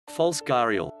False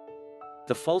gharial.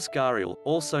 The false gharial,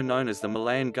 also known as the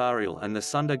Malayan gharial and the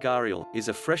Sunda gharial, is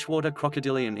a freshwater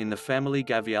crocodilian in the family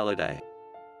Gavialidae.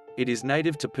 It is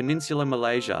native to Peninsular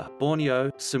Malaysia,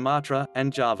 Borneo, Sumatra,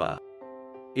 and Java.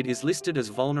 It is listed as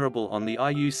vulnerable on the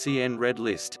IUCN Red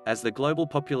List, as the global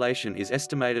population is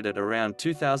estimated at around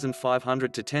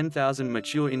 2,500 to 10,000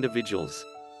 mature individuals.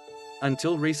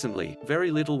 Until recently,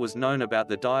 very little was known about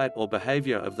the diet or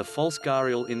behavior of the false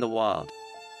gharial in the wild.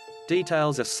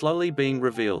 Details are slowly being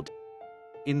revealed.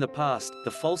 In the past,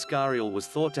 the false gharial was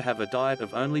thought to have a diet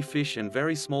of only fish and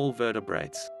very small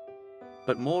vertebrates.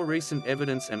 But more recent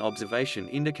evidence and observation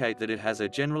indicate that it has a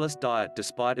generalist diet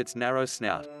despite its narrow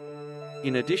snout.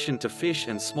 In addition to fish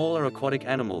and smaller aquatic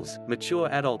animals, mature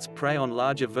adults prey on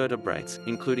larger vertebrates,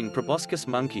 including proboscis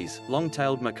monkeys,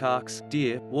 long-tailed macaques,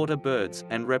 deer, water birds,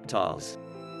 and reptiles.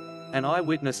 An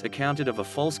eyewitness accounted of a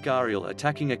false gharial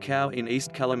attacking a cow in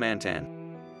East Kalimantan.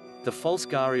 The false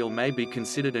gharial may be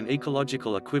considered an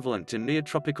ecological equivalent to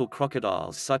neotropical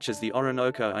crocodiles such as the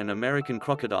Orinoco and American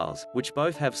crocodiles, which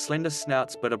both have slender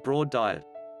snouts but a broad diet.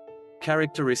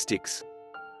 Characteristics.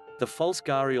 The false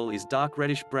gharial is dark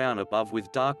reddish-brown above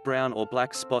with dark brown or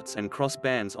black spots and cross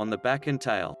bands on the back and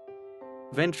tail.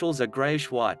 Ventrals are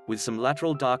grayish-white, with some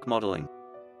lateral dark mottling.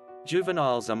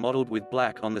 Juveniles are mottled with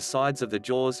black on the sides of the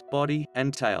jaws, body,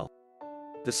 and tail.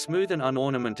 The smooth and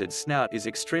unornamented snout is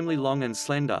extremely long and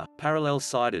slender,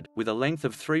 parallel-sided, with a length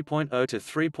of 3.0 to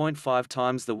 3.5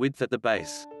 times the width at the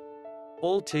base.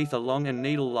 All teeth are long and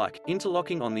needle-like,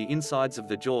 interlocking on the insides of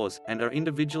the jaws, and are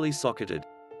individually socketed.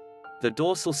 The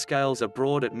dorsal scales are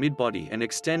broad at mid-body and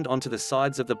extend onto the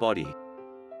sides of the body.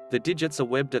 The digits are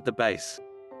webbed at the base.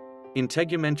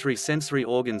 Integumentary sensory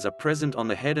organs are present on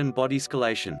the head and body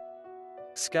scalation.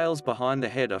 Scales behind the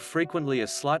head are frequently a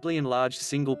slightly enlarged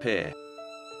single pair.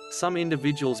 Some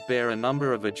individuals bear a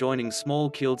number of adjoining small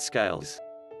keeled scales.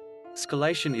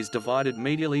 Scalation is divided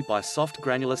medially by soft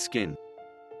granular skin.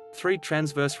 3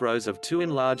 transverse rows of 2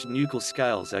 enlarged nuchal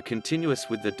scales are continuous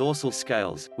with the dorsal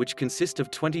scales, which consist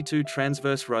of 22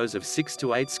 transverse rows of 6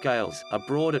 to 8 scales, are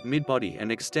broad at mid-body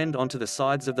and extend onto the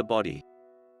sides of the body.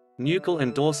 Nuchal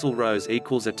and dorsal rows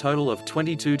equals a total of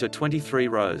 22 to 23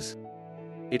 rows.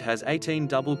 It has 18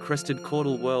 double-crested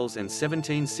caudal whorls and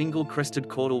 17 single-crested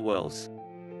caudal whorls.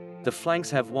 The flanks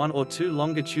have 1 or 2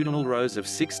 longitudinal rows of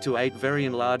 6 to 8 very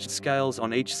enlarged scales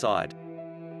on each side.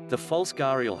 The false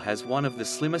gharial has one of the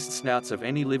slimmest snouts of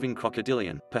any living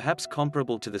crocodilian, perhaps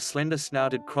comparable to the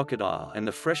slender-snouted crocodile and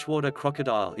the freshwater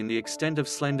crocodile in the extent of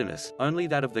slenderness, only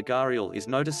that of the gharial is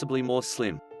noticeably more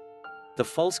slim. The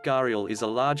false gharial is a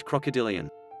large crocodilian.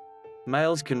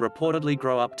 Males can reportedly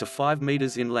grow up to 5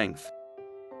 meters in length.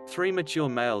 3 mature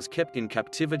males kept in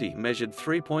captivity measured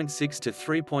 3.6 to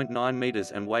 3.9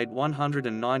 meters and weighed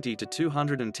 190 to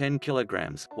 210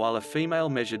 kilograms, while a female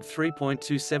measured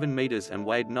 3.27 meters and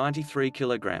weighed 93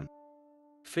 kilograms.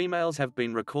 Females have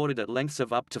been recorded at lengths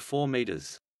of up to 4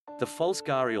 meters. The false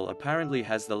gharial apparently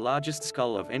has the largest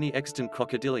skull of any extant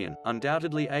crocodilian,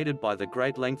 undoubtedly aided by the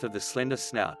great length of the slender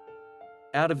snout.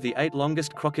 Out of the 8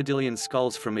 longest crocodilian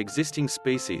skulls from existing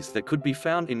species that could be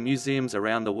found in museums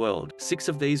around the world, 6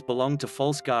 of these belong to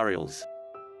false gharials.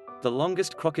 The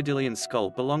longest crocodilian skull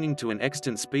belonging to an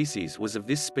extant species was of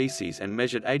this species and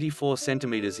measured 84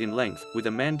 centimeters in length, with a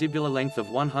mandibular length of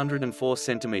 104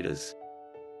 centimeters.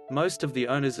 Most of the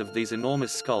owners of these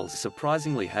enormous skulls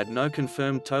surprisingly had no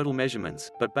confirmed total measurements,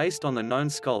 but based on the known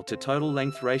skull-to-total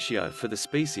length ratio for the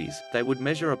species, they would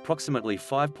measure approximately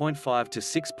 5.5 to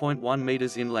 6.1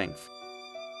 meters in length.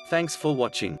 Thanks for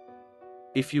watching.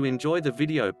 If you enjoy the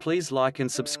video, please like and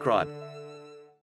subscribe.